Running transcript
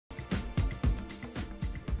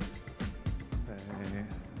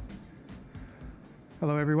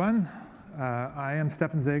Hello, everyone. I am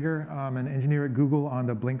Stefan Zager. I'm an engineer at Google on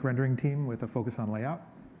the Blink rendering team with a focus on layout.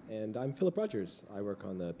 And I'm Philip Rogers. I work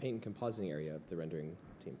on the paint and compositing area of the rendering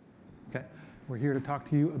team. Okay. We're here to talk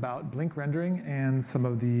to you about Blink rendering and some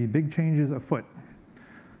of the big changes afoot.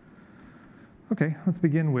 Okay, let's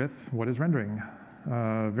begin with what is rendering.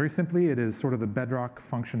 Very simply, it is sort of the bedrock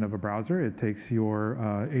function of a browser. It takes your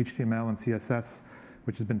HTML and CSS,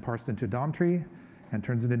 which has been parsed into a DOM tree, and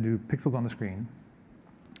turns it into pixels on the screen.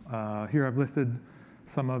 Here I've listed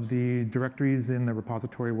some of the directories in the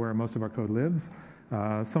repository where most of our code lives.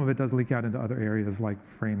 Some of it does leak out into other areas like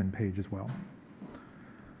frame and page as well.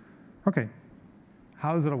 Okay,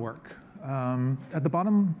 how does it work? At the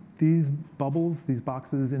bottom, these bubbles, these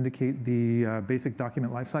boxes indicate the basic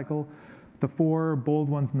document lifecycle. The four bold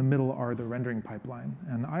ones in the middle are the rendering pipeline.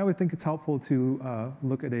 And I always think it's helpful to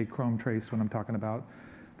look at a Chrome trace when I'm talking about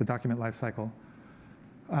the document lifecycle.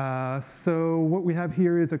 So what we have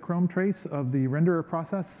here is a Chrome trace of the renderer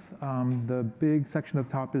process. The big section at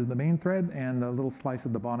the top is the main thread, and the little slice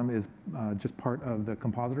at the bottom is just part of the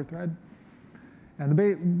compositor thread. And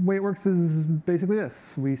the way it works is basically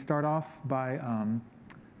this. We start off by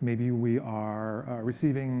maybe we are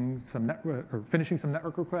receiving some or finishing some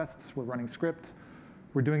network requests. We're running script.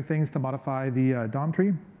 We're doing things to modify the DOM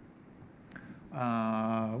tree.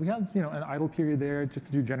 We have an idle period there just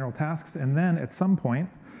to do general tasks. And then at some point,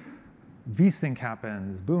 vsync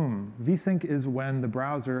happens. Boom. Vsync is when the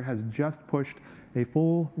browser has just pushed a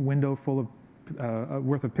full window full of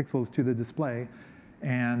worth of pixels to the display.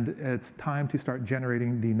 And it's time to start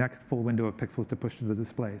generating the next full window of pixels to push to the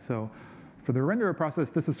display. So for the renderer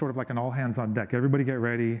process, this is sort of like an all hands on deck. Everybody get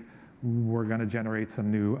ready. We're going to generate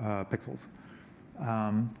some new pixels.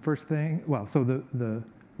 First thing, well, so the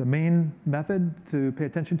main method to pay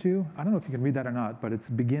attention to, I don't know if you can read that or not, but it's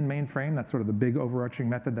begin mainframe. That's sort of the big overarching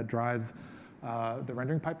method that drives the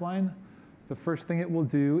rendering pipeline. The first thing it will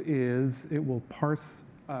do is it will parse,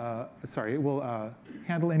 it will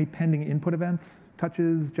handle any pending input events,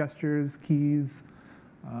 touches, gestures, keys,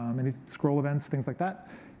 any scroll events, things like that.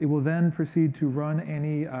 It will then proceed to run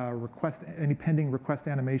any pending request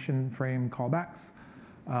animation frame callbacks.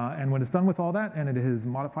 And when it's done with all that, and it has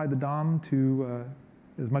modified the DOM to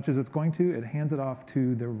as much as it's going to, it hands it off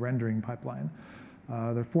to the rendering pipeline.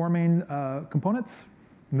 There are four main components.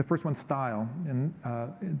 And the first one's style. And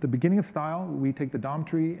at the beginning of style, we take the DOM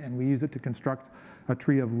tree and we use it to construct a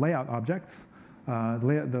tree of layout objects.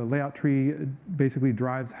 The layout tree basically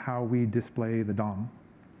drives how we display the DOM.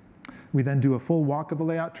 We then do a full walk of the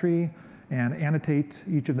layout tree and annotate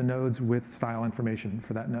each of the nodes with style information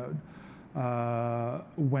for that node.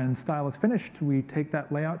 When style is finished, we take that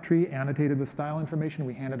layout tree annotated with style information.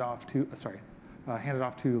 We hand it off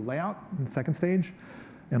to layout in the second stage.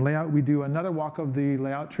 In layout, we do another walk of the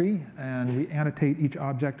layout tree, and we annotate each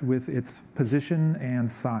object with its position and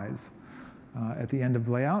size. At the end of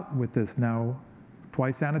layout, with this now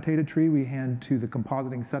twice annotated tree, we hand to the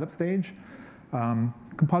compositing setup stage.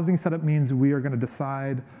 Compositing setup means we are going to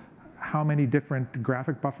decide how many different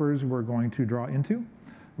graphic buffers we're going to draw into.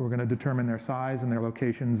 We're going to determine their size and their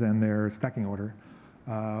locations and their stacking order.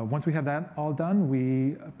 Once we have that all done,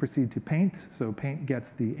 we proceed to paint. So paint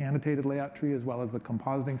gets the annotated layout tree as well as the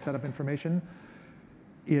compositing setup information.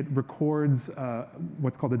 It records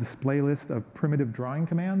what's called a display list of primitive drawing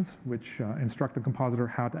commands, which instruct the compositor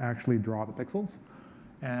how to actually draw the pixels.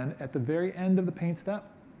 And at the very end of the paint step,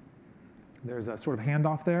 there's a sort of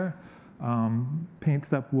handoff there. Paint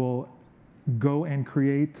step will go and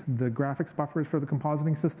create the graphics buffers for the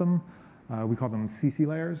compositing system. We call them CC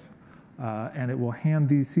layers. And it will hand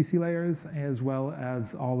these CC layers as well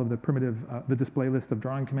as all of the the display list of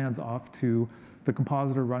drawing commands off to the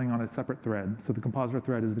compositor running on a separate thread. So the compositor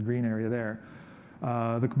thread is the green area there.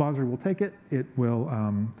 The compositor will take it. It will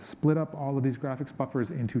split up all of these graphics buffers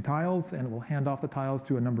into tiles, and it will hand off the tiles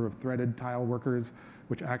to a number of threaded tile workers,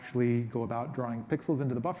 which actually go about drawing pixels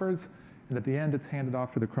into the buffers. And at the end, it's handed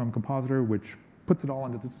off to the Chrome compositor, which puts it all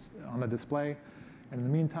on the display. And in the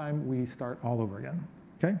meantime, we start all over again.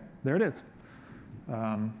 Okay, there it is.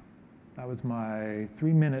 That was my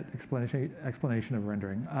 3-minute explanation of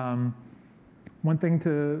rendering. One thing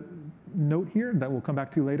to note here that we'll come back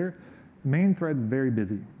to later, the main thread is very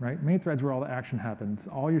busy, right? Main thread's where all the action happens.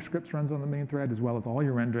 All your scripts runs on the main thread as well as all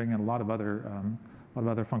your rendering and a lot of other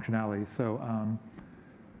functionality. So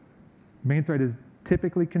main thread is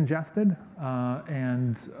typically congested,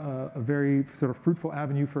 and a very sort of fruitful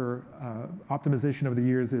avenue for optimization over the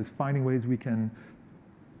years is finding ways we can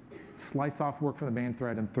slice off work from the main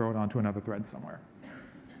thread and throw it onto another thread somewhere.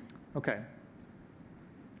 Okay,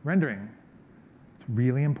 rendering. It's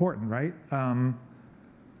really important, right?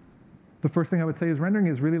 The first thing I would say is rendering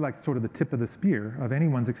is really like sort of the tip of the spear of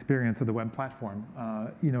anyone's experience of the web platform.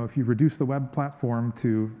 If you reduce the web platform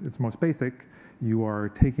to its most basic, you are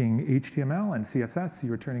taking HTML and CSS,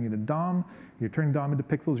 you're turning it into DOM, you're turning DOM into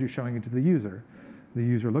pixels, you're showing it to the user. The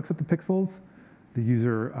user looks at the pixels, the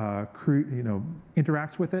user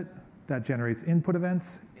interacts with it, that generates input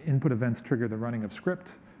events trigger the running of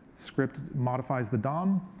script modifies the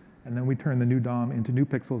DOM, and then we turn the new DOM into new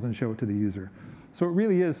pixels and show it to the user. So it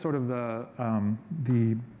really is sort of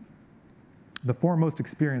the foremost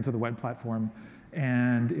experience of the web platform.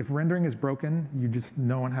 And if rendering is broken,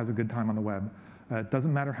 no one has a good time on the web. It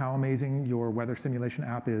doesn't matter how amazing your weather simulation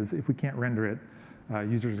app is, if we can't render it,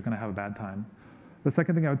 users are going to have a bad time. The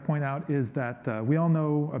second thing I would point out is that we all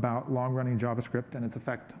know about long-running JavaScript and its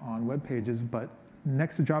effect on web pages, but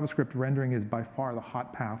next to JavaScript, rendering is by far the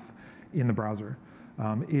hot path in the browser.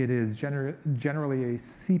 It is generally a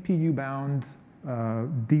CPU-bound,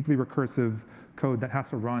 deeply recursive code that has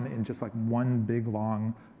to run in just like one big,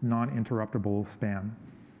 long, non-interruptible span.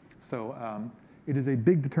 So it is a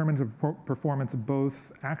big determinant of performance,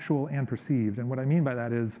 both actual and perceived. And what I mean by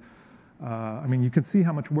that is, you can see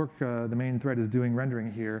how much work the main thread is doing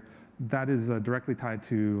rendering here. That is directly tied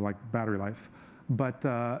to like battery life. But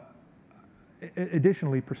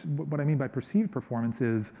additionally, what I mean by perceived performance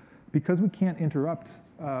is because we can't interrupt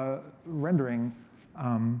rendering,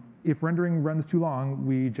 if rendering runs too long,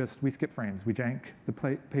 we skip frames, we jank,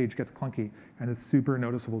 the page gets clunky, and is super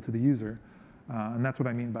noticeable to the user. And that's what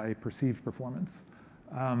I mean by perceived performance.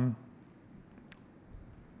 In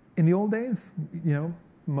the old days,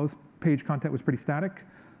 most page content was pretty static.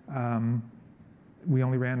 We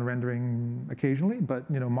only ran rendering occasionally, but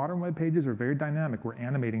modern web pages are very dynamic. We're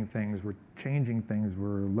animating things, we're changing things,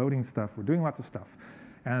 we're loading stuff, we're doing lots of stuff.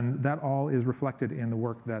 And that all is reflected in the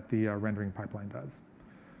work that the rendering pipeline does.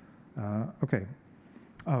 OK.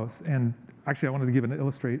 Oh, and actually, I wanted to give an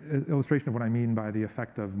illustration of what I mean by the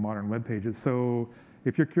effect of modern web pages. So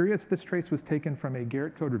if you're curious, this trace was taken from a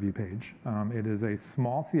Garrett code review page. It is a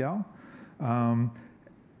small CL. And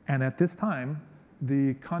at this time,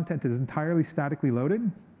 the content is entirely statically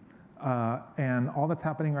loaded. And all that's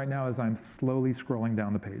happening right now is I'm slowly scrolling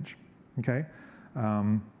down the page. OK?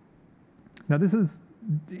 Now,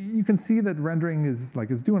 you can see that rendering is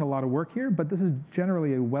doing a lot of work here, but this is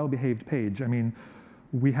generally a well-behaved page. I mean,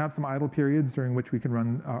 we have some idle periods during which we can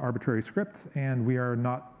run arbitrary scripts, and we are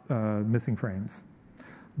not missing frames.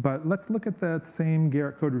 But let's look at that same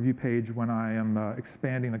Garrett code review page when I am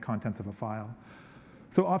expanding the contents of a file.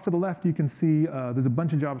 So off to the left, you can see there's a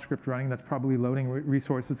bunch of JavaScript running that's probably loading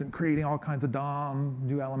resources and creating all kinds of DOM,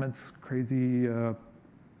 new elements, crazy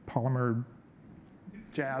Polymer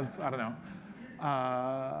jazz, I don't know.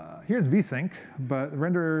 Here's vsync, but the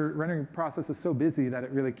rendering process is so busy that it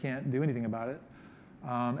really can't do anything about it.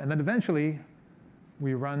 And then eventually,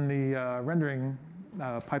 we run the rendering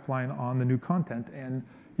pipeline on the new content. And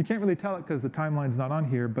you can't really tell it because the timeline's not on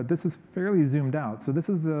here, but this is fairly zoomed out. So this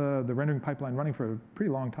is the rendering pipeline running for a pretty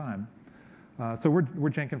long time. So we're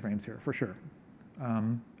janking frames here, for sure.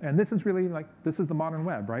 And this is really this is the modern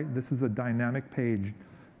web, right? This is a dynamic page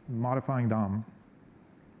modifying DOM.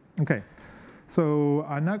 OK. So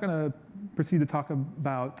I'm now going to proceed to talk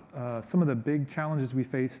about some of the big challenges we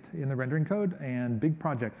faced in the rendering code and big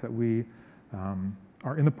projects that we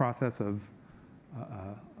are in the process of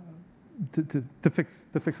to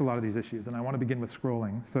fix a lot of these issues. And I want to begin with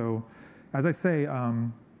scrolling. So as I say,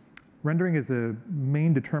 rendering is the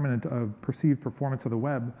main determinant of perceived performance of the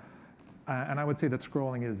web. And I would say that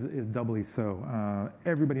scrolling is doubly so.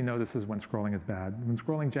 Everybody notices when scrolling is bad. When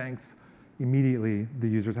scrolling janks, immediately the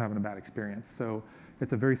user's having a bad experience. So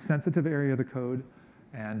it's a very sensitive area of the code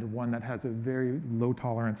and one that has a very low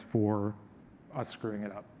tolerance for us screwing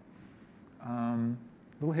it up.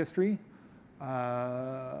 Little history.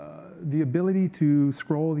 The ability to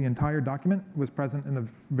scroll the entire document was present in the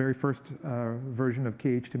very first version of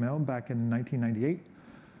KHTML back in 1998.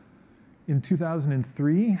 In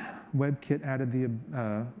 2003, WebKit added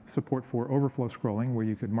the support for overflow scrolling, where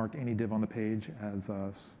you could mark any div on the page as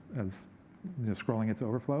scrolling its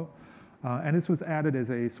overflow. And this was added as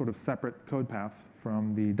a sort of separate code path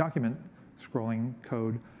from the document scrolling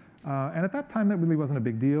code. And at that time, that really wasn't a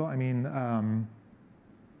big deal. I mean,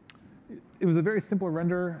 it was a very simple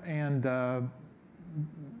render, and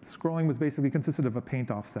scrolling was basically consisted of a paint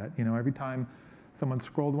offset. Every time someone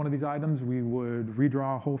scrolled one of these items, we would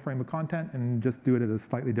redraw a whole frame of content and just do it at a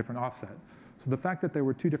slightly different offset. So the fact that there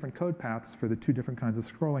were two different code paths for the two different kinds of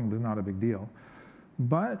scrolling was not a big deal.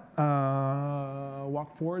 But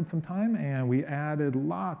walk forward some time, and we added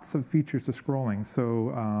lots of features to scrolling.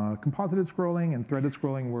 So composited scrolling and threaded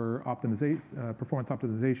scrolling were performance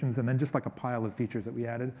optimizations, and then just like a pile of features that we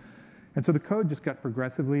added. And so the code just got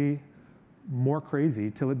progressively more crazy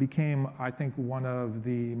till it became, I think, one of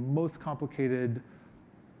the most complicated,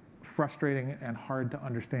 frustrating, and hard to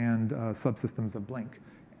understand subsystems of Blink.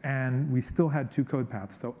 And we still had 2 code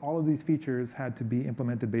paths. So all of these features had to be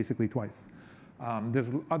implemented basically twice. There's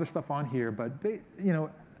other stuff on here, but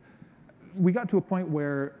we got to a point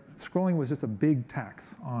where scrolling was just a big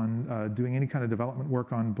tax on doing any kind of development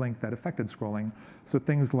work on Blink that affected scrolling. So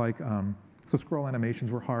things like, so scroll animations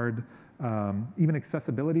were hard. Even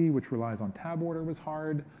accessibility, which relies on tab order, was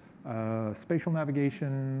hard. Spatial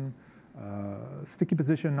navigation, sticky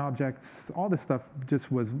position objects, all this stuff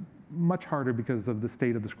just was much harder because of the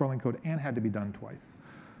state of the scrolling code and had to be done twice.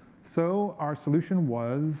 So our solution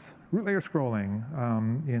was root layer scrolling.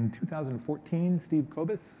 In 2014, Steve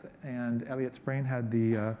Kobus and Elliot Sprain had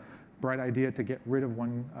the bright idea to get rid of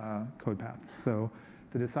one code path. So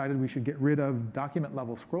they decided we should get rid of document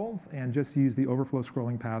level scrolls and just use the overflow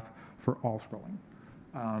scrolling path for all scrolling.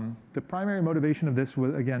 The primary motivation of this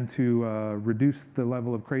was, again, to reduce the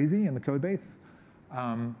level of crazy in the code base.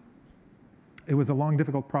 It was a long,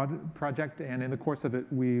 difficult project, and in the course of it,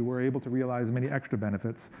 we were able to realize many extra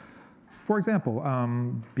benefits. For example,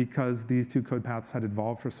 because these 2 code paths had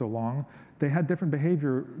evolved for so long, they had different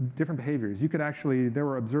behaviors. You could actually, there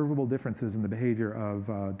were observable differences in the behavior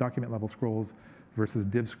of document-level scrolls versus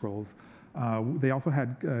div scrolls. They also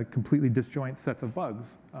had completely disjoint sets of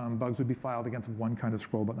bugs. Bugs would be filed against one kind of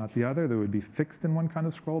scroll but not the other. They would be fixed in one kind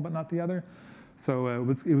of scroll but not the other. So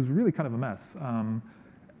it was really kind of a mess.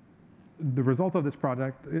 The result of this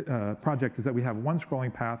project is that we have one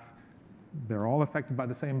scrolling path. They're all affected by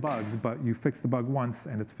the same bugs, but you fix the bug once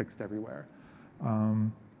and it's fixed everywhere.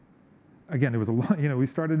 Again, it was a lot, we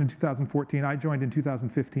started in 2014. I joined in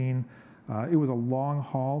 2015. It was a long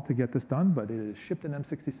haul to get this done, but it is shipped in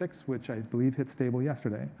M66, which I believe hit stable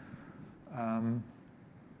yesterday.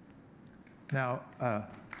 Now,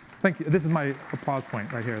 thank you. This is my applause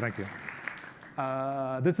point right here. Thank you.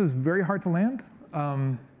 This is very hard to land.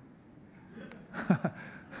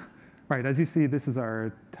 Right, as you see, this is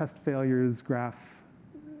our test failures graph.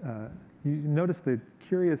 You notice the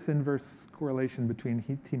curious inverse correlation between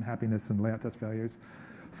team happiness and layout test failures.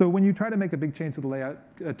 So when you try to make a big change to the layout,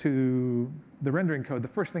 to the rendering code, the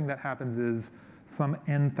first thing that happens is some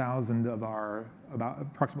n,000 of our about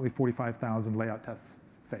approximately 45,000 layout tests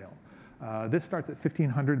fail. This starts at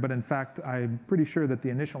 1,500, but in fact, I'm pretty sure that the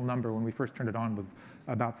initial number when we first turned it on was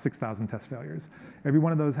about 6,000 test failures. Every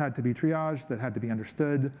one of those had to be triaged, that had to be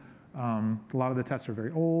understood. A lot of the tests are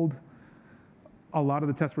very old. A lot of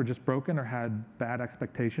the tests were just broken or had bad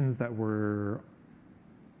expectations that were,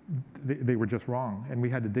 they were just wrong. And we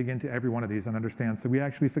had to dig into every one of these and understand. So we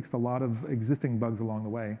actually fixed a lot of existing bugs along the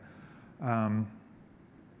way.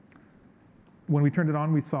 When we turned it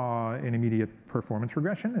on, we saw an immediate performance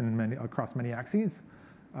regression across many axes.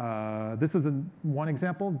 This is one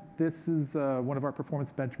example. This is one of our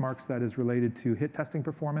performance benchmarks that is related to hit testing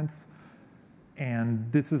performance. And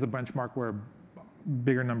this is a benchmark where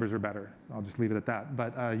bigger numbers are better. I'll just leave it at that.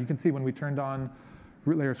 But you can see when we turned on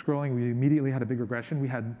root layer scrolling, we immediately had a big regression. We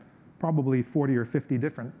had probably 40 or 50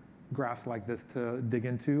 different graphs like this to dig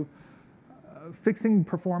into. Fixing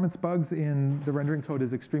performance bugs in the rendering code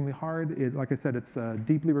is extremely hard. Like I said, it's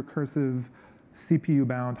deeply recursive,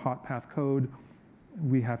 CPU-bound hot path code.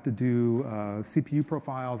 We have to do CPU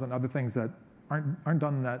profiles and other things that aren't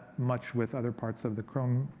done that much with other parts of the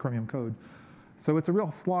Chromium code. So it's a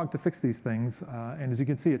real slog to fix these things. And as you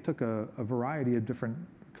can see, it took a variety of different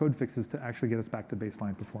code fixes to actually get us back to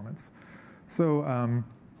baseline performance. So,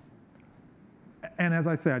 and as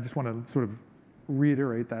I say, I just want to sort of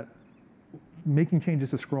reiterate that making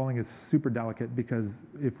changes to scrolling is super delicate because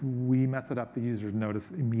if we mess it up, the users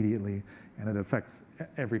notice immediately, and it affects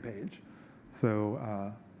every page.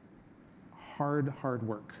 So hard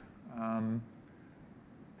work.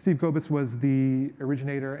 Steve Kobus was the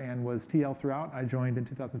originator and was TL throughout. I joined in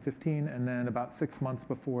 2015, and then about 6 months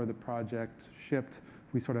before the project shipped,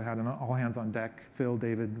 we sort of had an all hands on deck. Phil,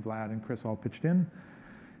 David, Vlad, and Chris all pitched in,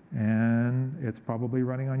 and it's probably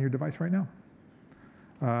running on your device right now.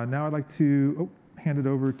 Now I'd like to hand it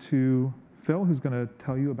over to Phil, who's going to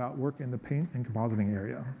tell you about work in the paint and compositing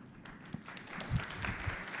area.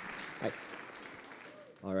 Hi.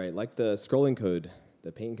 All right, like the scrolling code,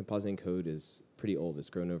 the paint and compositing code is pretty old. It's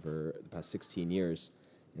grown over the past 16 years,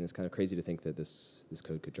 and it's kind of crazy to think that this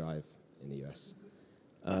code could drive in the US.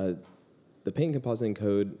 The paint and compositing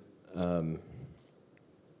code,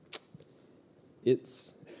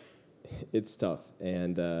 It's tough,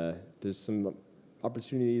 and there's some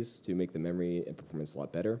opportunities to make the memory and performance a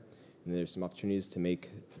lot better, and there's some opportunities to make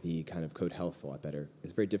the kind of code health a lot better.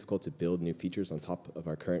 It's very difficult to build new features on top of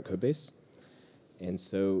our current code base, and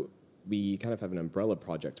so we kind of have an umbrella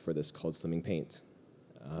project for this called Slimming Paint.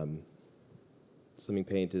 Slimming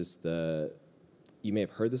Paint is you may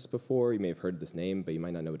have heard this before, you may have heard this name, but you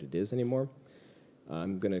might not know what it is anymore.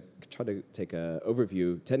 I'm going to try to take a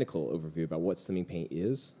technical overview about what Slimming Paint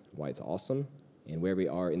is, why it's awesome, and where we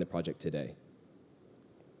are in the project today.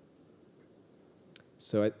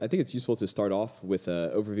 So I think it's useful to start off with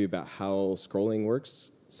an overview about how scrolling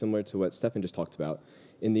works, similar to what Stefan just talked about.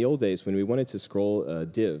 In the old days, when we wanted to scroll a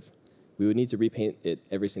div, we would need to repaint it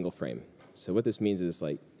every single frame. So what this means is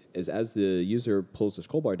as the user pulls the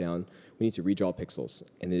scroll bar down, we need to redraw pixels.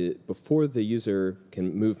 And before the user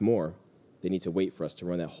can move more, they need to wait for us to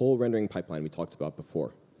run that whole rendering pipeline we talked about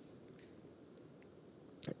before.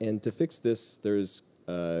 And to fix this, there's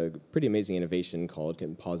a pretty amazing innovation called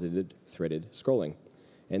composited threaded scrolling.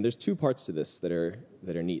 And there's two parts to this that are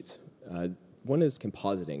neat. One is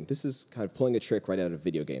compositing. This is kind of pulling a trick right out of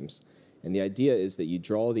video games. And the idea is that you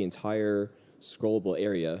draw the entire scrollable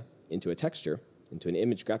area into a texture, into an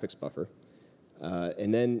image graphics buffer,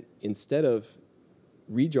 and then instead of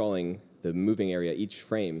redrawing the moving area each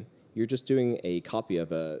frame, you're just doing a copy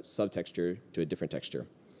of a subtexture to a different texture.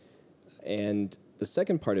 And the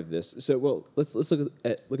second part of this, let's look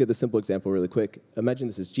at the simple example really quick. Imagine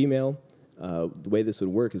this is Gmail. The way this would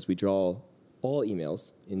work is we draw all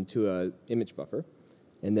emails into an image buffer,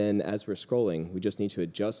 and then as we're scrolling, we just need to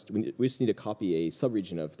adjust. We just need to copy a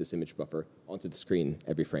subregion of this image buffer onto the screen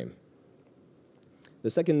every frame.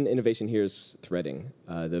 The second innovation here is threading.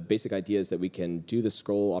 The basic idea is that we can do the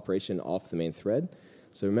scroll operation off the main thread.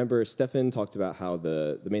 So remember, Stefan talked about how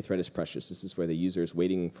the main thread is precious. This is where the user is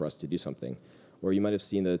waiting for us to do something. Or you might have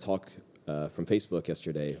seen the talk from Facebook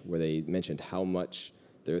yesterday where they mentioned how much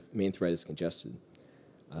their main thread is congested.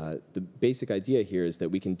 The basic idea here is that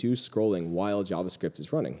we can do scrolling while JavaScript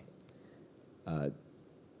is running.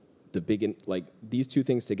 These two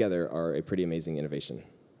things together are a pretty amazing innovation.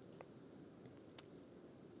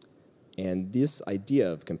 And this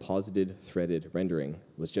idea of composited threaded rendering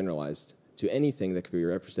was generalized to anything that could be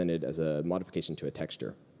represented as a modification to a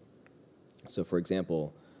texture. So for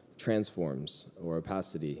example, transforms or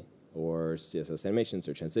opacity or CSS animations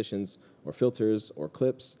or transitions or filters or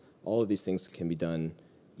clips, all of these things can be done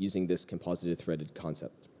using this composited threaded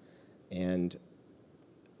concept. And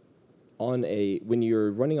when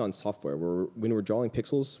you're running on software, when we're drawing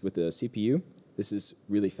pixels with the CPU, this is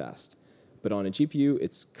really fast. But on a GPU,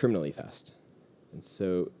 it's criminally fast. And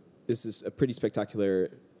so this is a pretty spectacular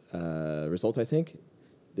result, I think.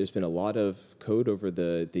 There's been a lot of code over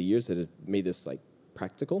the years that have made this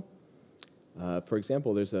practical. For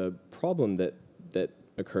example, there's a problem that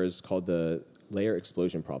occurs called the layer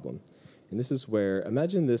explosion problem. And this is where,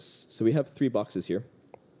 imagine this, so we have 3 boxes here.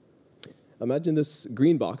 Imagine this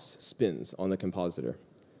green box spins on the compositor.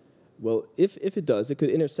 Well, if it does, it could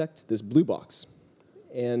intersect this blue box.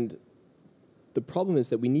 And the problem is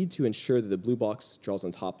that we need to ensure that the blue box draws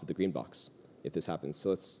on top of the green box if this happens.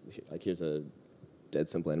 So here's a dead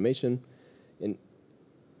simple animation. And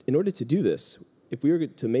in order to do this, if we were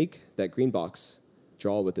to make that green box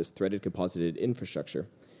draw with this threaded composited infrastructure,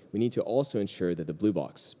 we need to also ensure that the blue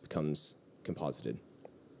box becomes composited.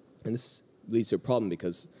 And this leads to a problem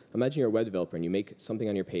because imagine you're a web developer and you make something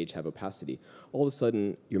on your page have opacity. All of a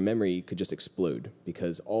sudden, your memory could just explode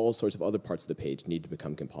because all sorts of other parts of the page need to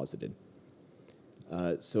become composited.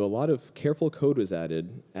 So a lot of careful code was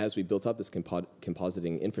added as we built up this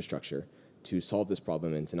compositing infrastructure to solve this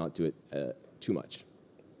problem and to not do it too much.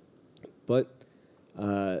 But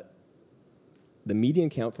the median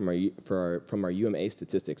count from our UMA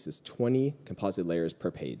statistics is 20 composite layers per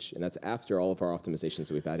page, and that's after all of our optimizations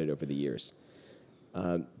that we've added over the years.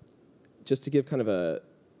 Just to give kind of a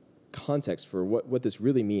context for what this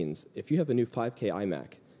really means, if you have a new 5K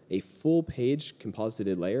iMac, a full page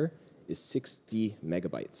composited layer is 60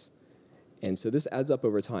 megabytes. And so this adds up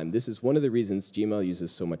over time. This is one of the reasons Gmail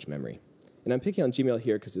uses so much memory. And I'm picking on Gmail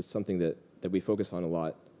here because it's something that we focus on a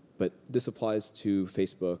lot, but this applies to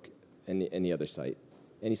Facebook and any other site,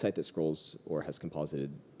 any site that scrolls or has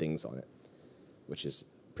composited things on it, which is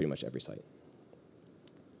pretty much every site.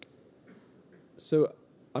 So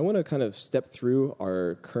I want to kind of step through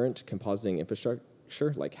our current compositing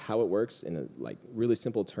infrastructure, like how it works in really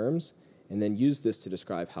simple terms, and then use this to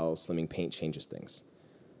describe how Slimming Paint changes things.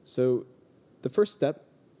 So the first step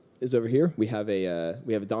is over here. We have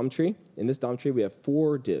a DOM tree. In this DOM tree, we have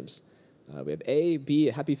 4 divs. We have A, B,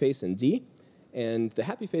 a happy face, and D. And the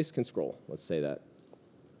happy face can scroll, let's say that.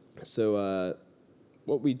 So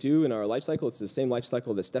what we do in our lifecycle, it's the same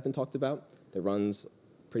lifecycle that Stefan talked about that runs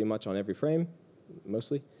pretty much on every frame,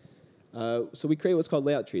 mostly. So we create what's called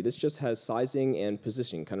layout tree. This just has sizing and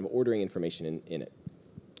positioning, kind of ordering information in it.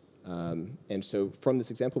 And so from this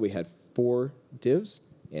example, we had 4 divs,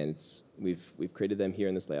 and we've created them here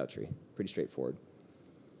in this layout tree. Pretty straightforward.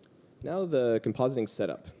 Now the compositing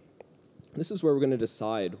setup. This is where we're going to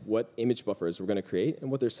decide what image buffers we're going to create and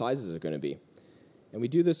what their sizes are going to be. And we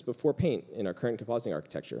do this before Paint in our current compositing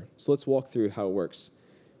architecture. So let's walk through how it works.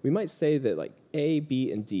 We might say that like A,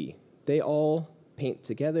 B, and D, they all paint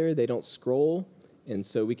together, they don't scroll, and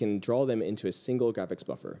so we can draw them into a single graphics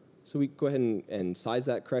buffer. So we go ahead and size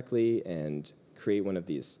that correctly and create one of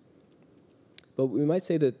these. But we might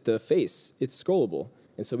say that the face, it's scrollable,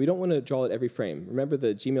 and so we don't want to draw it every frame. Remember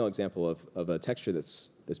the Gmail example of a texture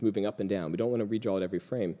that's moving up and down. We don't want to redraw it every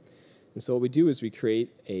frame. And so what we do is we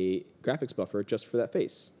create a graphics buffer just for that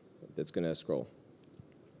face that's going to scroll.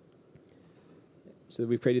 So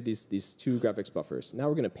we've created these 2 graphics buffers. Now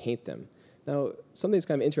we're going to paint them. Now, something that's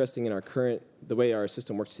kind of interesting in the way our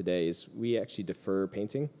system works today is we actually defer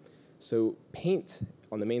painting. So paint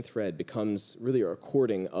on the main thread becomes really a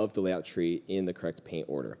recording of the layout tree in the correct paint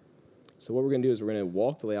order. So what we're going to do is we're going to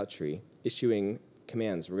walk the layout tree, issuing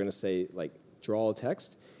commands. We're going to say, like, draw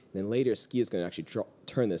text, and then later Ski is going to actually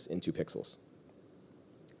turn this into pixels.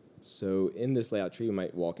 So in this layout tree, we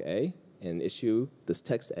might walk A and issue this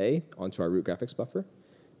text A onto our root graphics buffer.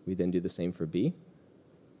 We then do the same for B.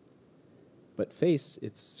 But face,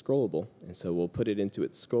 it's scrollable, and so we'll put it into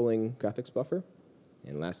its scrolling graphics buffer.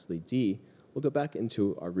 And lastly, D, we'll go back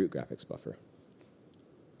into our root graphics buffer.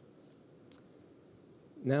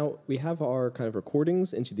 Now, we have our kind of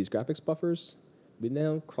recordings into these graphics buffers. We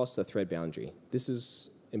now cross the thread boundary. This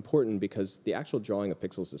is important because the actual drawing of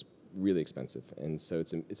pixels is really expensive, and so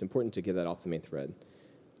it's important to get that off the main thread.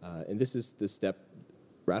 And this is the step,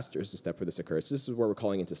 raster is the step where this occurs. This is where we're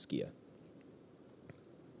calling into Skia.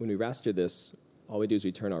 When we raster this, all we do is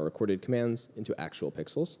we turn our recorded commands into actual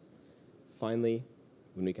pixels. Finally,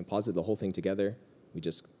 when we composite the whole thing together, we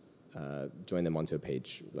just join them onto a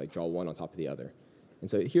page, like draw one on top of the other. And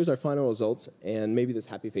so here's our final result, and maybe this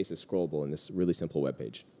happy face is scrollable in this really simple web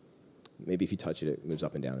page. Maybe if you touch it, it moves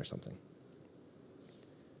up and down or something.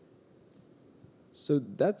 So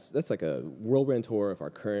that's like a whirlwind tour of our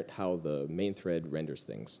current, how the main thread renders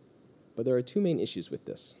things. But there are 2 main issues with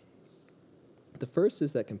this. The first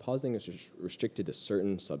is that compositing is restricted to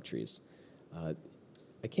certain subtrees.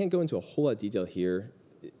 I can't go into a whole lot of detail here.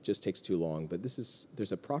 It just takes too long. But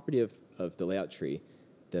there's a property of the layout tree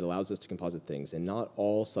that allows us to composite things, and not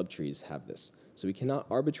all subtrees have this. So we cannot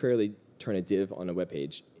arbitrarily turn a div on a web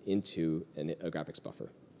page into a graphics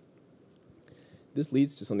buffer. This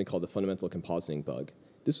leads to something called the fundamental compositing bug.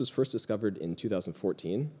 This was first discovered in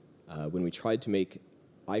 2014 when we tried to make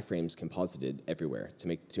iframes composited everywhere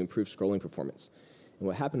to improve scrolling performance. And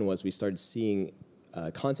what happened was we started seeing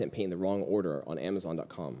content paint in the wrong order on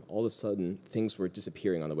Amazon.com. All of a sudden, things were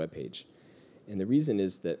disappearing on the web page. And the reason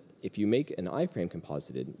is that if you make an iframe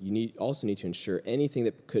composited, you also need to ensure anything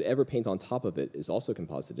that could ever paint on top of it is also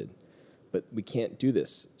composited. But we can't do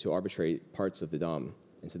this to arbitrary parts of the DOM.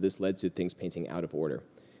 And so this led to things painting out of order.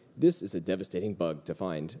 This is a devastating bug to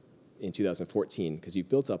find in 2014 because you've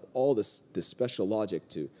built up all this special logic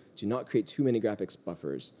to not create too many graphics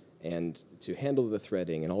buffers and to handle the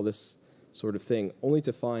threading and all this sort of thing, only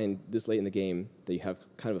to find this late in the game that you have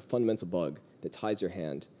kind of a fundamental bug that ties your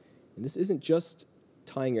hand. And this isn't just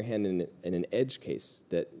tying your hand in an edge case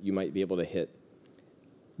that you might be able to hit.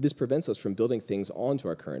 This prevents us from building things onto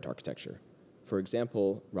our current architecture. For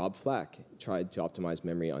example, Rob Flack tried to optimize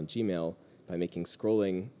memory on Gmail by making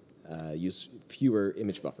scrolling use fewer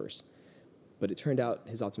image buffers. But it turned out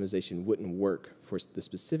his optimization wouldn't work for the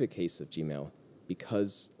specific case of Gmail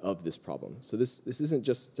because of this problem. So this isn't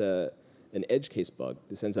just an edge case bug.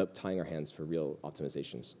 This ends up tying our hands for real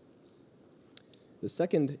optimizations. The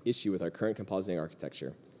second issue with our current compositing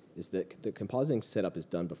architecture is that the compositing setup is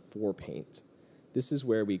done before Paint. This is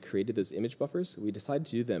where we created those image buffers. We decided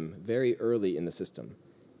to do them very early in the system.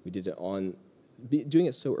 We did it doing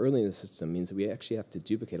it so early in the system means that we actually have to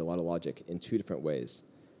duplicate a lot of logic in 2 different ways.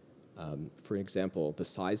 For example, the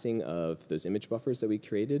sizing of those image buffers that we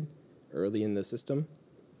created early in the system,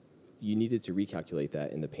 you needed to recalculate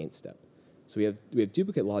that in the Paint step. So we have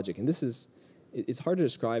duplicate logic, and it's hard to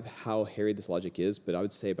describe how hairy this logic is, but I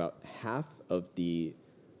would say about half of the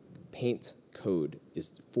Paint code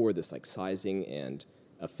is for this, like sizing and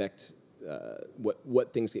affect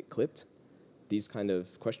what things get clipped, these kind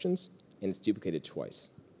of questions, and it's duplicated twice.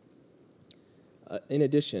 In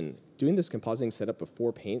addition, doing this compositing setup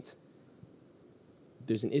before paint,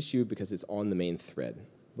 there's an issue because it's on the main thread.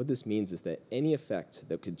 What this means is that any effect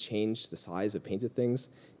that could change the size of painted things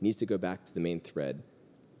needs to go back to the main thread.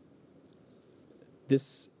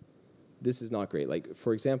 This is not great. Like,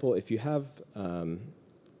 for example, if you have,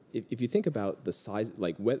 if you think about the size,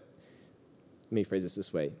 like let me phrase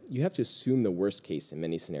this way. You have to assume the worst case in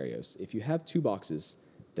many scenarios. If you have two boxes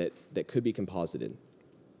that could be composited,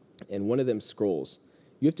 and one of them scrolls,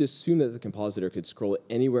 you have to assume that the compositor could scroll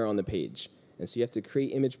anywhere on the page. And so you have to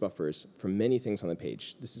create image buffers for many things on the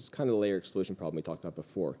page. This is kind of the layer explosion problem we talked about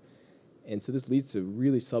before. And so this leads to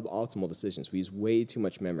really suboptimal decisions. We use way too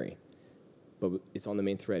much memory. But it's on the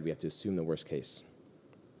main thread. We have to assume the worst case.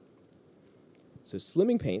 So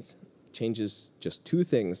slimming paint changes just two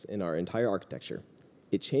things in our entire architecture.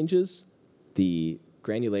 It changes the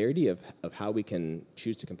granularity of how we can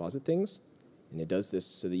choose to composite things. And it does this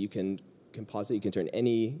so that you can composite, you can turn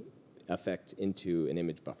any effect into an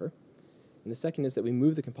image buffer. And the second is that we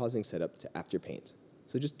move the compositing setup to after paint.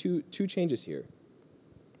 So just two changes here.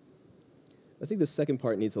 I think the second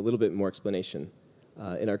part needs a little bit more explanation.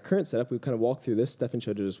 In our current setup, we've kind of walked through this. Stefan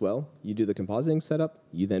showed it as well. You do the compositing setup,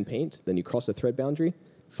 you then paint, then you cross the thread boundary,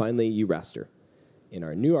 finally you raster. In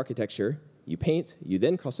our new architecture, you paint, you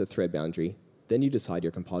then cross the thread boundary, then you decide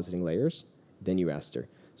your compositing layers, then you raster.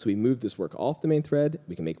 So we move this work off the main thread,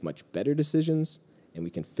 we can make much better decisions, and we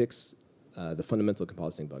can fix the fundamental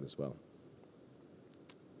compositing bug as well.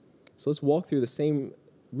 So let's walk through the same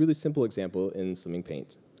really simple example in slimming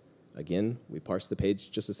paint. Again, we parse the page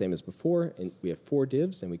just the same as before, and we have 4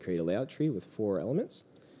 divs, and we create a layout tree with 4 elements.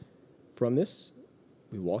 From this,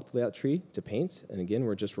 we walk the layout tree to paint, and again,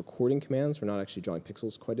 we're just recording commands. We're not actually drawing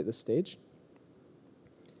pixels quite at this stage.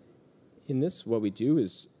 In this, what we do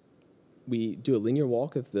is we do a linear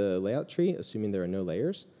walk of the layout tree, assuming there are no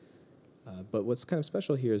layers. But what's kind of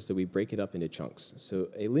special here is that we break it up into chunks. So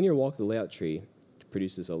a linear walk of the layout tree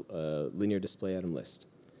produces a linear display item list.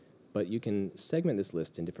 But you can segment this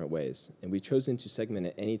list in different ways. And we've chosen to segment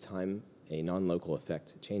at any time a non-local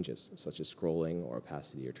effect changes, such as scrolling or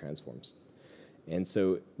opacity or transforms. And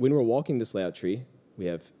so when we're walking this layout tree, we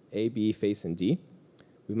have A, B, face, and D.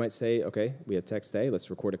 We might say, OK, we have text A. Let's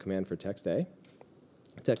record a command for text A.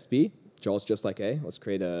 Text B draws just like A. Let's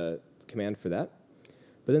create a command for that.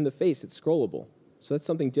 But then the face, it's scrollable. So that's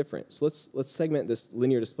something different. So let's segment this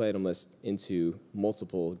linear display item list into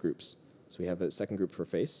multiple groups. So we have a second group for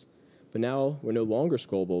face. But now we're no longer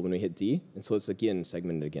scrollable when we hit D, and so let's again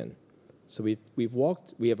segment it again. So we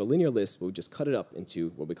have a linear list, but we just cut it up into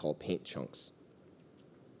what we call paint chunks.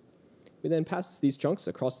 We then pass these chunks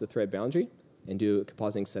across the thread boundary and do a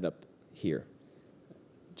compositing setup here.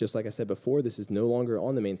 Just like I said before, this is no longer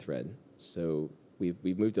on the main thread, so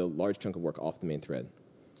we've moved a large chunk of work off the main thread.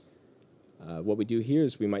 What we do here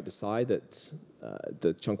is we might decide that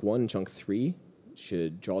the chunk 1 and chunk 3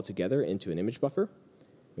 should draw together into an image buffer.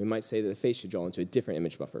 We might say that the face should draw into a different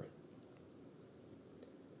image buffer.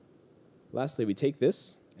 Lastly, we take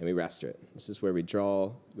this and we raster it. This is where we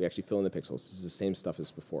actually fill in the pixels. This is the same stuff as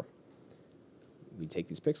before. We take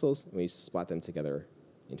these pixels and we splat them together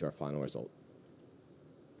into our final result.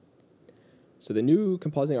 So the new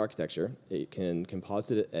compositing architecture, it can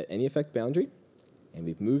composite it at any effect boundary, and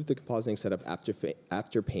we've moved the compositing setup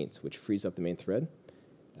after paint, which frees up the main thread.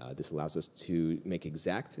 This allows us to make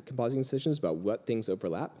exact compositing decisions about what things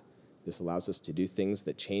overlap. This allows us to do things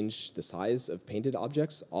that change the size of painted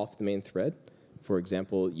objects off the main thread. For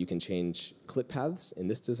example, you can change clip paths in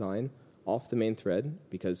this design off the main thread,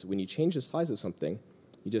 because when you change the size of something,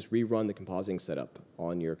 you just rerun the compositing setup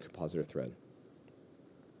on your compositor thread.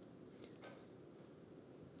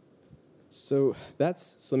 So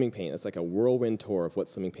that's slimming paint. That's like a whirlwind tour of what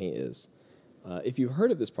slimming paint is. If you've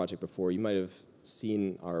heard of this project before, you might have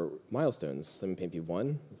seen our milestones: Slimming Paint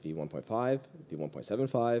V1, V1.5,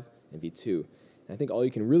 V1.75, and V2. And I think all you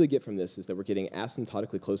can really get from this is that we're getting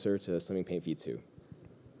asymptotically closer to Slimming Paint V2.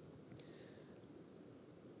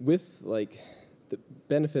 With the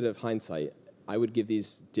benefit of hindsight, I would give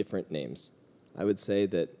these different names. I would say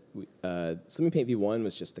that Slimming Paint V1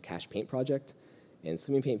 was just the cache paint project, and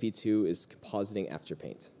Slimming Paint V2 is compositing after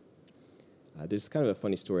paint. There's kind of a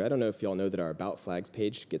funny story. I don't know if y'all know that our About Flags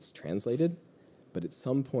page gets translated, but at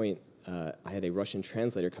some point, I had a Russian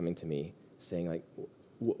translator coming to me saying, like,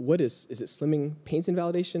 is it slimming paint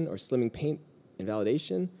invalidation or slimming paint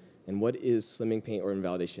invalidation? And what is slimming paint or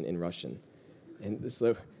invalidation in Russian? And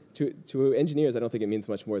so to engineers, I don't think it means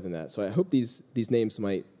much more than that. So I hope these names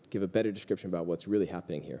might give a better description about what's really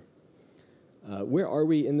happening here. Where are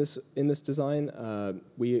we in this design?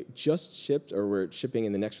 We just shipped, or we're shipping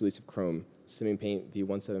in the next release of Chrome, Slimming Paint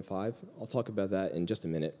V175. I'll talk about that in just a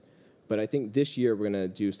minute. But I think this year we're going to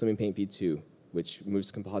do Slimming Paint v2, which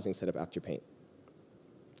moves compositing setup after Paint.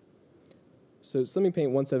 So Slimming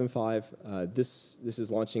Paint 1.7.5, this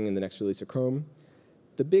is launching in the next release of Chrome.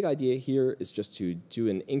 The big idea here is just to do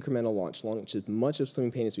an incremental launch as much of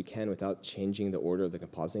Slimming Paint as we can without changing the order of the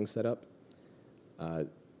compositing setup.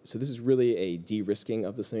 So this is really a de-risking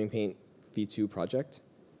of the Slimming Paint v2 project.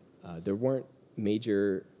 There weren't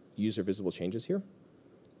major user-visible changes here.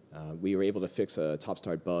 We were able to fix a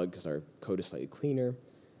top-start bug because our code is slightly cleaner,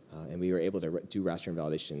 and we were able to do raster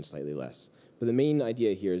invalidation slightly less. But the main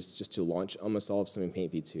idea here is just to launch almost all of Slimming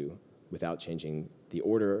Paint v2 without changing the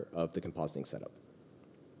order of the compositing setup.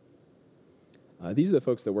 These are the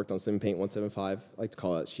folks that worked on Slimming Paint 1.7.5. I like to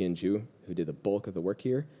call out Xian Zhu, who did the bulk of the work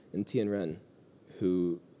here, and Tian Ren,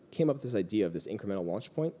 who came up with this idea of this incremental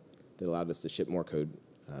launch point that allowed us to ship more code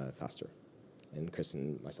faster. And Chris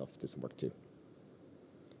and myself did some work too.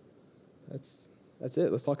 That's it.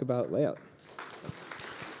 Let's talk about layout.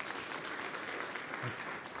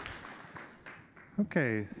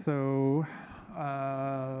 Okay, so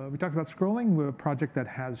we talked about scrolling, a project that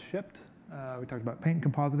has shipped. We talked about paint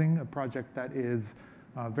compositing, a project that is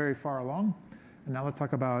very far along. And now let's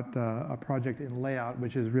talk about a project in layout,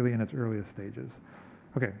 which is really in its earliest stages.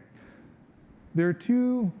 Okay, there are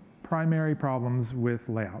two primary problems with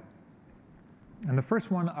layout. And the first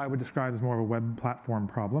one I would describe as more of a web platform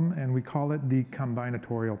problem, and we call it the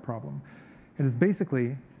combinatorial problem. It is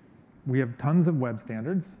basically, we have tons of web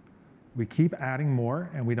standards, we keep adding more,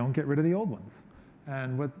 and we don't get rid of the old ones.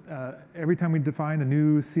 And every time we define a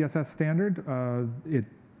new CSS standard, it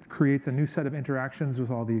creates a new set of interactions with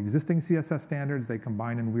all the existing CSS standards. They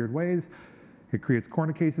combine in weird ways. It creates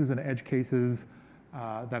corner cases and edge cases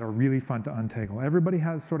that are really fun to untangle. Everybody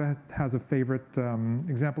has a favorite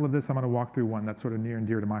example of this. I'm going to walk through one that's sort of near and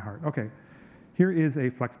dear to my heart. Okay, here is a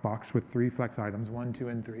flex box with 3 flex items, 1, 2,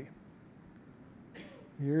 and 3.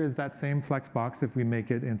 Here is that same flex box. If we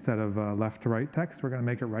make it, instead of left to right text, we're going to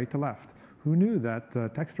make it right to left. Who knew that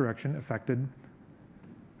text direction affected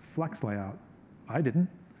flex layout? I didn't.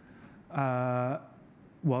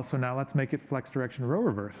 Well, so now let's make it flex direction row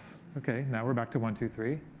reverse. Okay, now we're back to 1, 2,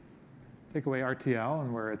 3. Take away RTL,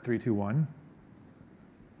 and we're at 3, 2, 1.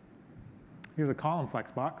 Here's a column flex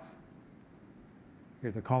box.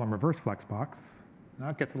 Here's a column reverse flex box. Now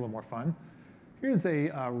it gets a little more fun. Here's a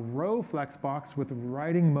row flex box with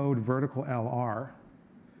writing mode vertical LR.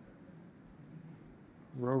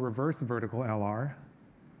 Row reverse vertical LR.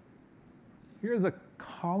 Here's a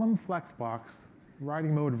column flex box,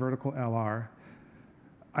 writing mode vertical LR.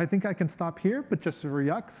 I think I can stop here, but just for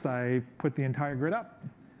yucks, I put the entire grid up.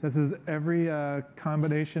 This is every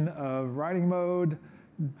combination of writing mode,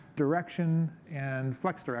 direction, and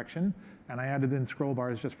flex direction. And I added in scroll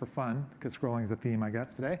bars just for fun, because scrolling is a theme, I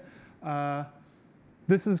guess, today.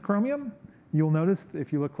 This is Chromium. You'll notice,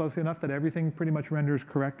 if you look closely enough, that everything pretty much renders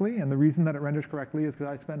correctly. And the reason that it renders correctly is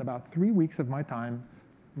because I spent about 3 weeks of my time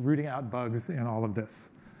rooting out bugs in all of this.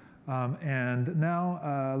 And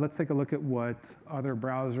now let's take a look at what other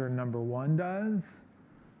browser number 1 does.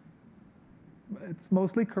 It's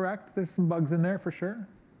mostly correct. There's some bugs in there for sure.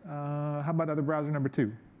 How about other browser number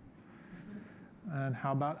 2? And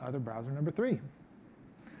how about other browser number 3?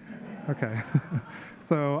 Okay,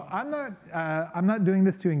 so I'm not doing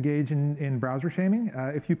this to engage in browser shaming.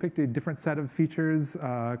 If you picked a different set of features,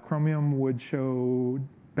 Chromium would show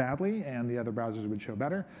badly, and the other browsers would show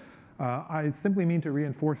better. I simply mean to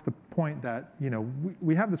reinforce the point that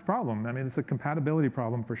we have this problem. I mean, it's a compatibility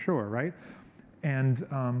problem for sure, right? And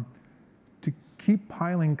to keep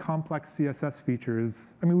piling complex CSS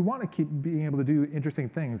features, I mean, we want to keep being able to do interesting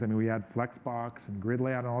things. I mean, we add Flexbox and grid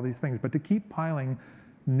layout and all these things, but to keep piling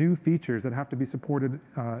new features that have to be supported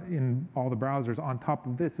in all the browsers on top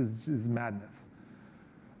of this is madness.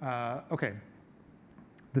 Okay,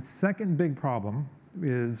 the second big problem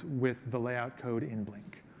is with the layout code in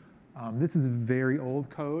Blink. This is very old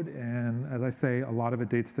code, and as I say, a lot of it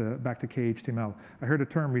dates back to KHTML. I heard a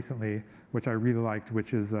term recently, which I really liked,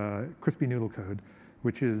 which is crispy noodle code,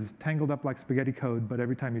 which is tangled up like spaghetti code, but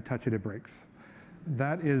every time you touch it, it breaks.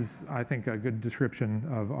 That is, I think, a good description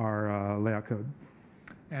of our layout code.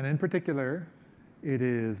 And in particular, it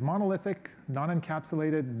is monolithic,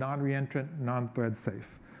 non-encapsulated, non-reentrant, non-thread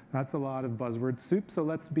safe. That's a lot of buzzword soup, so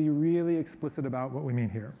let's be really explicit about what we mean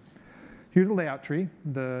here. Here's a layout tree.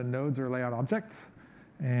 The nodes are layout objects.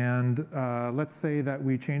 And let's say that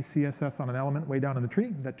we change CSS on an element way down in the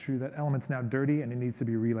tree. That element's now dirty, and it needs to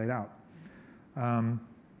be relayed out.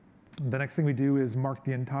 The next thing we do is mark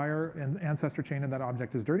the entire ancestor chain of that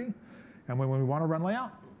object as dirty. And when we want to run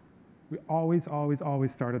layout, we always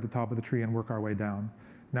start at the top of the tree and work our way down.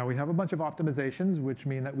 Now we have a bunch of optimizations, which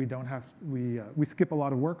mean that we skip a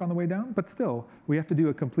lot of work on the way down, but still, we have to do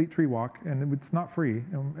a complete tree walk, and it's not free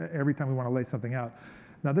every time we want to lay something out.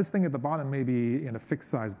 Now this thing at the bottom may be in a fixed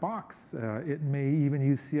size box. It may even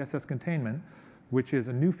use CSS containment, which is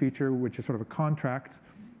a new feature, which is sort of a contract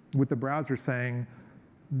with the browser saying,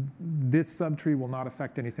 this subtree will not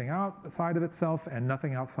affect anything outside of itself, and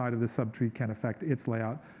nothing outside of this subtree can affect its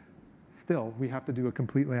layout. Still, we have to do a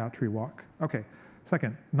complete layout tree walk. Okay,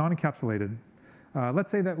 second, non-encapsulated.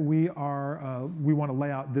 Let's say that we want to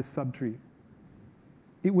lay out this subtree.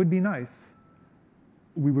 It would be nice,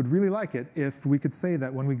 we would really like it if we could say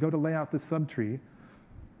that when we go to lay out this subtree,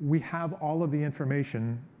 we have all of the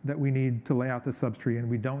information that we need to lay out this subtree, and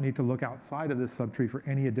we don't need to look outside of this subtree for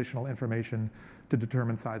any additional information to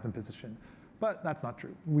determine size and position. But that's not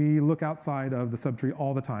true. We look outside of the subtree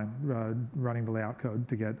all the time, running the layout code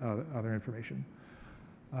to get other information.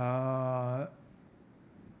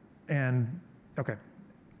 Okay,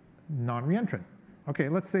 non-reentrant. Okay,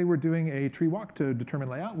 let's say we're doing a tree walk to determine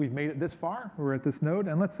layout. We've made it this far. We're at this node.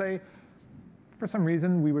 And let's say, for some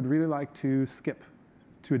reason, we would really like to skip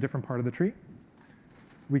to a different part of the tree.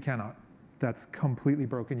 We cannot. That's completely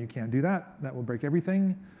broken. You can't do that. That will break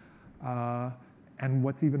everything. And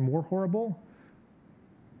what's even more horrible,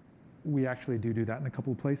 we actually do that in a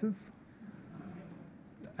couple of places.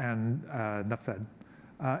 And enough said.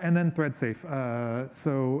 And then thread safe.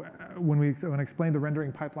 So when I explained the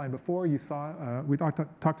rendering pipeline before, you saw we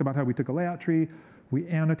talked about how we took a layout tree, we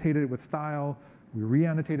annotated it with style, we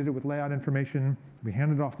re-annotated it with layout information, we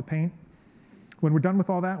handed it off to Paint. When we're done with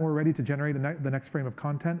all that, we're ready to generate the next frame of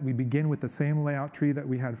content. We begin with the same layout tree that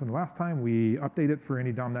we had from the last time. We update it for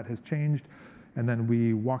any DOM that has changed, and then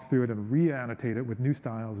we walk through it and re-annotate it with new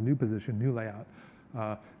styles, new position, new layout.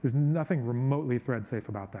 There's nothing remotely thread safe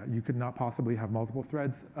about that. You could not possibly have multiple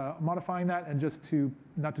threads modifying that, and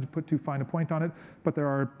not to put too fine a point on it, but there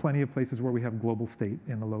are plenty of places where we have global state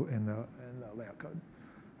in the layout code.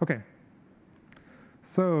 Okay,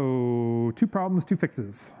 so 2 problems, 2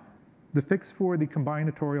 fixes. The fix for the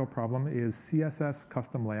combinatorial problem is CSS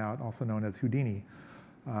custom layout, also known as Houdini.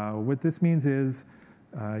 What this means is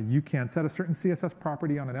you can set a certain CSS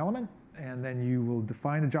property on an element, and then you will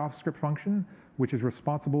define a JavaScript function which is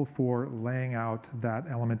responsible for laying out that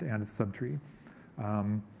element and its subtree.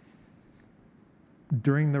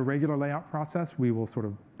 During the regular layout process, we will sort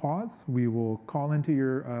of pause. We will call into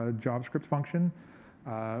your JavaScript function.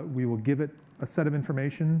 We will give it a set of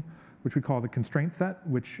information, which we call the constraint set,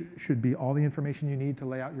 which should be all the information you need to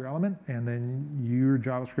lay out your element, and then your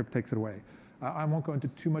JavaScript takes it away. I won't go into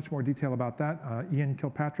too much more detail about that. Ian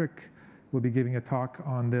Kilpatrick will be giving a talk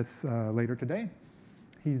on this later today.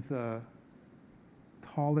 He's the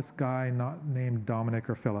tallest guy not named Dominic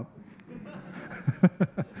or Philip.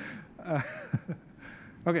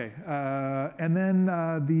 Okay, and then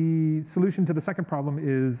the solution to the second problem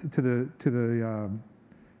is, to the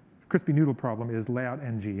crispy noodle problem, is layout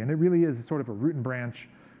ng. And it really is sort of a root and branch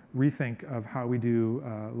rethink of how we do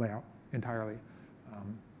layout entirely.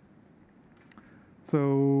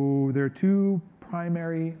 So there are 2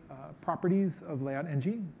 primary properties of layout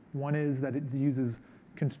ng. One is that it uses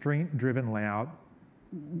constraint-driven layout,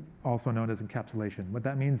 also known as encapsulation. What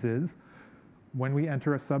that means is when we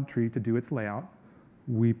enter a subtree to do its layout,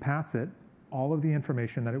 we pass it all of the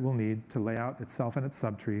information that it will need to lay out itself and its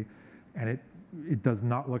subtree, and it does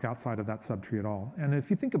not look outside of that subtree at all. And if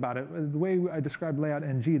you think about it, the way I described layout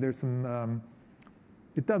ng, there's some,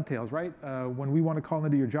 it dovetails, right? When we want to call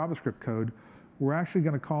into your JavaScript code, we're actually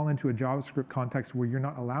going to call into a JavaScript context where you're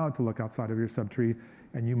not allowed to look outside of your subtree,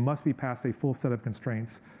 and you must be passed a full set of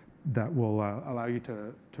constraints that will allow you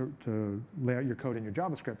to lay out your code in your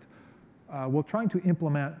JavaScript. While trying to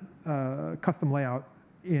implement custom layout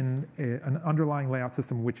in an underlying layout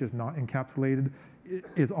system which is not encapsulated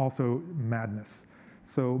is also madness.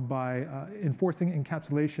 So by enforcing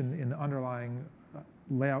encapsulation in the underlying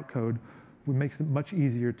layout code, we make it much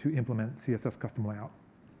easier to implement CSS custom layout.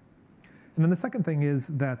 And then the second thing is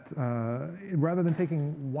that rather than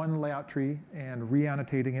taking one layout tree and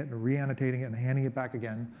re-annotating it and handing it back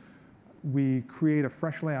again, we create a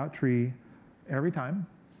fresh layout tree every time.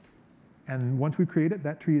 And once we create it,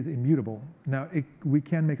 that tree is immutable. Now, we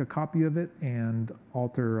can make a copy of it and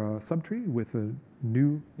alter a subtree with a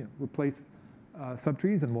new, replace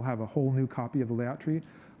subtrees, and we'll have a whole new copy of the layout tree.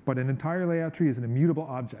 But an entire layout tree is an immutable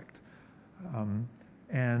object.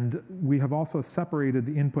 And we have also separated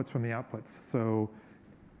the inputs from the outputs. So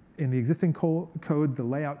in the existing code, the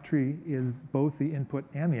layout tree is both the input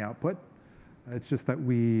and the output. It's just that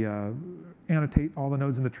we annotate all the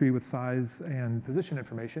nodes in the tree with size and position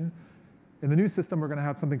information. In the new system, we're going to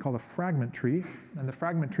have something called a fragment tree, and the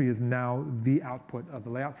fragment tree is now the output of the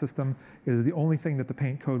layout system. It is the only thing that the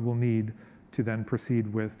paint code will need to then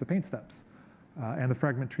proceed with the paint steps. And the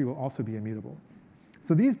fragment tree will also be immutable.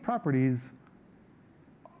 So these properties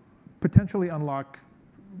potentially unlock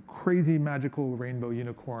crazy magical rainbow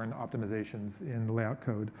unicorn optimizations in the layout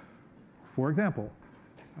code. For example,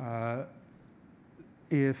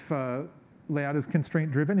 if layout is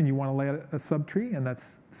constraint driven and you want to lay out a subtree and that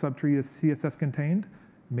subtree is CSS contained,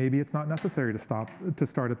 maybe it's not necessary to start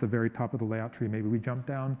at the very top of the layout tree. Maybe we jump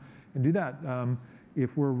down and do that.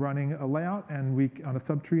 If we're running a layout and on a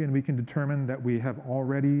subtree and we can determine that we have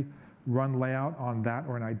already run layout on that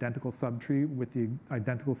or an identical subtree with the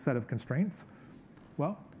identical set of constraints,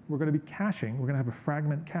 well, we're going to be caching. We're going to have a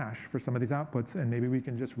fragment cache for some of these outputs, and maybe we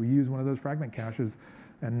can just reuse one of those fragment caches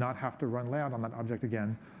and not have to run layout on that object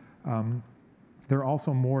again. There are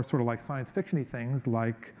also more sort of like science fiction-y things,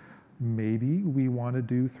 like maybe we want to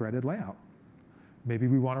do threaded layout. Maybe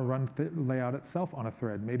we want to run layout itself on a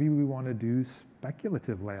thread. Maybe we want to do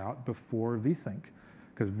speculative layout before vsync,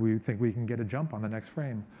 because we think we can get a jump on the next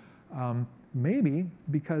frame. Maybe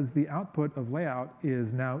because the output of layout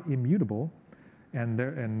is now immutable,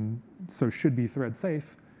 and so should be thread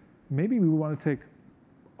safe, maybe we want to take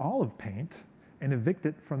all of paint and evict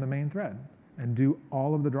it from the main thread and do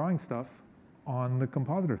all of the drawing stuff on the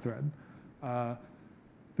compositor thread.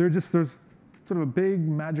 There's sort of a big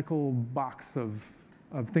magical box of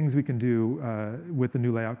things we can do with the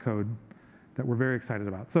new layout code that we're very excited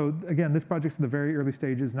about. So again, this project's in the very early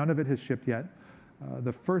stages. None of it has shipped yet.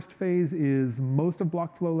 The first phase is most of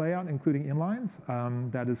block flow layout, including inlines.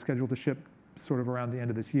 That is scheduled to ship sort of around the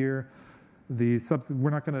end of this year.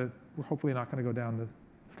 We're hopefully not going to go down the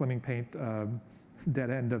slimming paint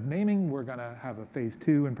dead end of naming. We're going to have a phase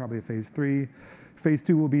 2 and probably a phase 3. Phase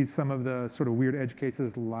 2 will be some of the sort of weird edge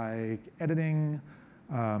cases like editing,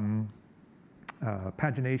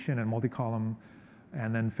 pagination, and multi-column.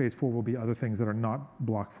 And then phase 4 will be other things that are not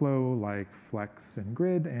block flow, like flex and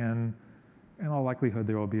grid. And in all likelihood,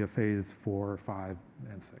 there will be a phase 4, 5,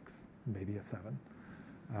 and 6, maybe a 7.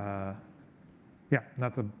 Yeah,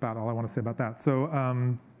 that's about all I want to say about that. So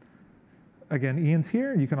again, Ian's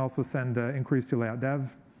here. You can also send inquiries to layout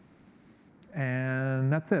dev.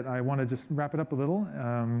 And that's it. I want to just wrap it up a little.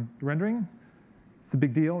 Rendering, it's a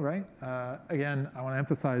big deal, right? Again, I want to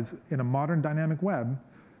emphasize, in a modern dynamic web,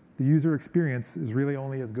 the user experience is really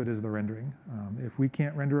only as good as the rendering. If we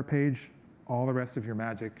can't render a page, all the rest of your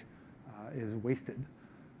magic is wasted.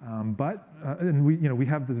 And we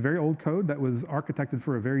have this very old code that was architected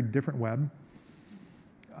for a very different web.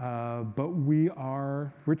 But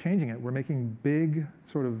we're changing it. We're making big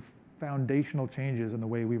sort of foundational changes in the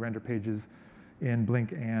way we render pages in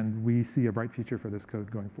Blink, and we see a bright future for this code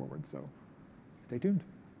going forward. So stay tuned.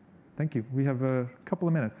 Thank you. We have a couple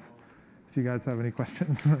of minutes if you guys have any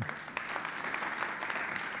questions. That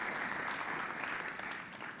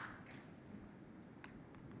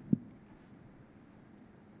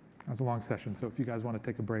was a long session, so if you guys want to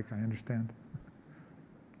take a break, I understand.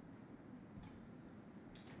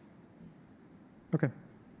 OK.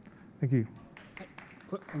 Thank you.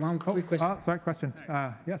 One quick question. Sorry, question.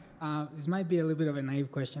 Yes. This might be a little bit of a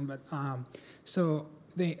naive question, but how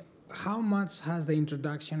much has the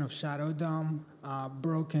introduction of Shadow DOM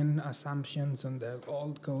broken assumptions on the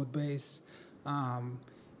old code base?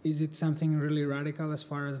 Is it something really radical as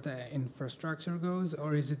far as the infrastructure goes,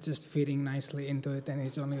 or is it just fitting nicely into it and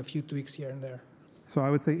it's only a few tweaks here and there? So I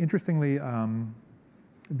would say, interestingly,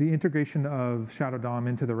 the integration of Shadow DOM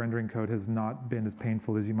into the rendering code has not been as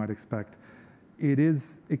painful as you might expect.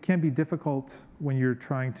 It can be difficult when you're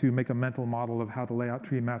trying to make a mental model of how the layout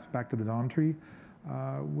tree maps back to the DOM tree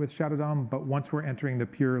with Shadow DOM, but once we're entering the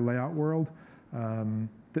pure layout world,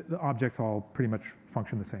 the objects all pretty much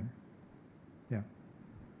function the same. Yeah.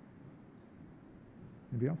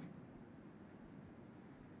 Anybody else?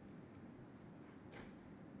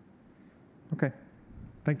 OK.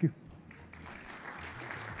 Thank you.